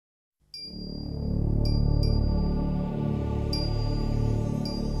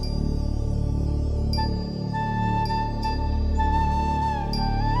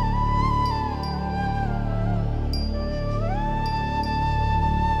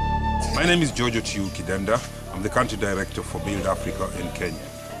My name is Jojo Kidenda. I'm the country director for Build Africa in Kenya.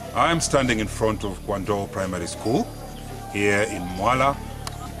 I am standing in front of Kwandoo Primary School here in Mwala,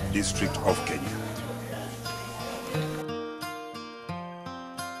 district of Kenya.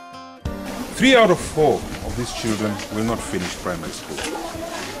 3 out of 4 of these children will not finish primary school.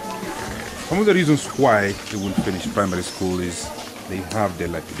 Some of the reasons why they won't finish primary school is they have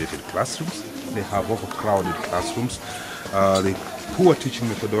dilapidated classrooms, they have overcrowded classrooms, the poor teaching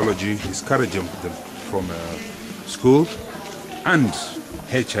methodology discourages them from school, and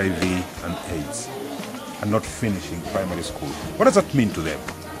HIV and AIDS, and not finishing primary school. What does that mean to them?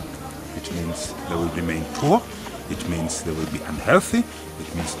 It means they will remain poor, it means they will be unhealthy,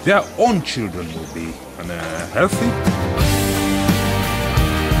 it means their own children will be unhealthy.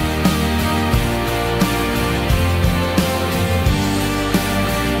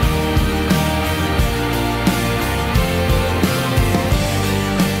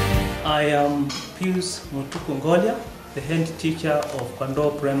 I am Pius Mutukungolia, the head teacher of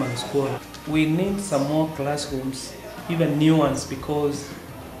Kwandoo Primary School. We need some more classrooms, even new ones, because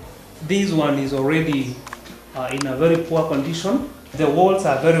this one is already in a very poor condition. The walls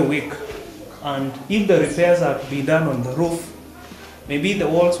are very weak, and if the repairs are to be done on the roof, maybe the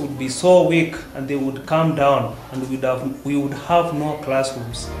walls would be so weak and they would come down, and we would have no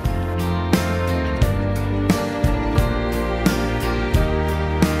classrooms.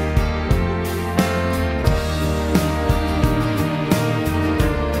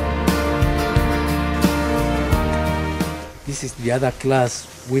 This is the other class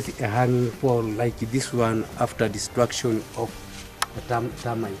with a hanging wall like this one after destruction of the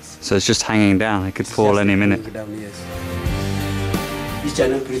termites. So it's just hanging down, it could fall any minute. Down, yes. Each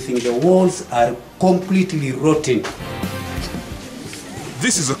and everything, the walls are completely rotten.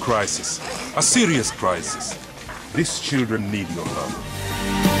 This is a crisis, a serious crisis. These children need your help.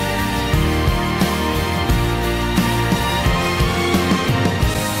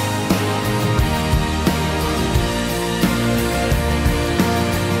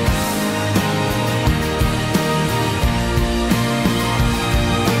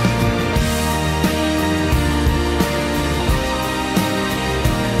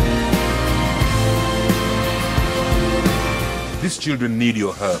 These children need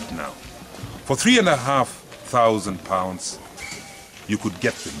your help now. For £3,500, you could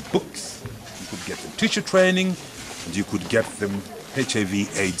get them books, you could get them teacher training, and you could get them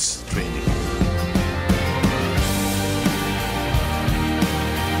HIV/AIDS training.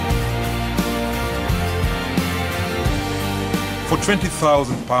 For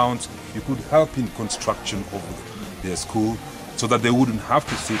 £20,000, you could help in construction of their school so that they wouldn't have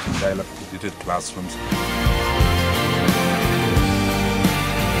to sit in dilapidated classrooms.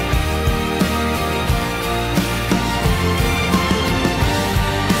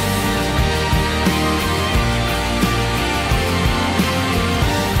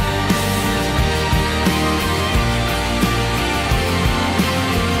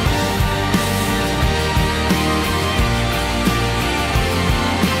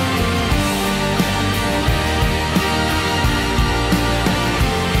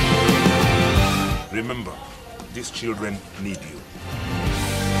 Remember, these children need you.